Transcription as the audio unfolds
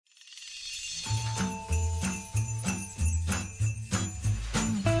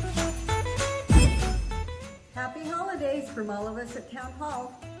from all of us at Town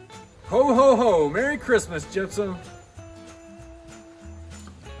Hall. Ho, ho, ho! Merry Christmas, Gypsum!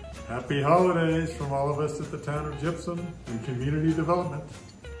 Happy holidays from all of us at the Town of Gypsum and Community Development.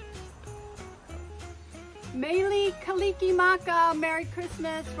 Mele Kalikimaka, Merry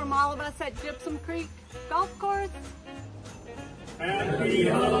Christmas from all of us at Gypsum Creek Golf Course. Happy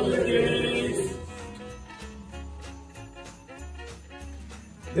holidays!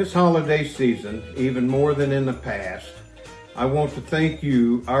 This holiday season, even more than in the past, I want to thank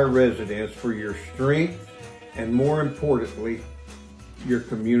you, our residents, for your strength and, more importantly, your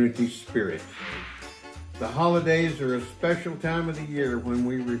community spirit. The holidays are a special time of the year when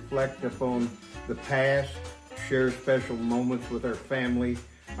we reflect upon the past, share special moments with our family,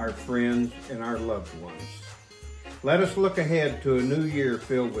 our friends, and our loved ones. Let us look ahead to a new year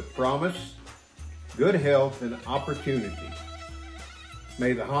filled with promise, good health, and opportunity.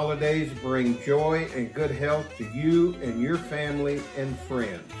 May the holidays bring joy and good health to you and your family and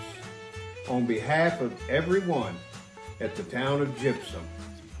friends. On behalf of everyone at the Town of Gypsum,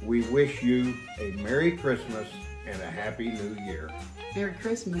 we wish you a Merry Christmas and a Happy New Year. Merry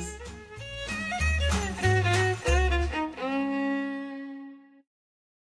Christmas.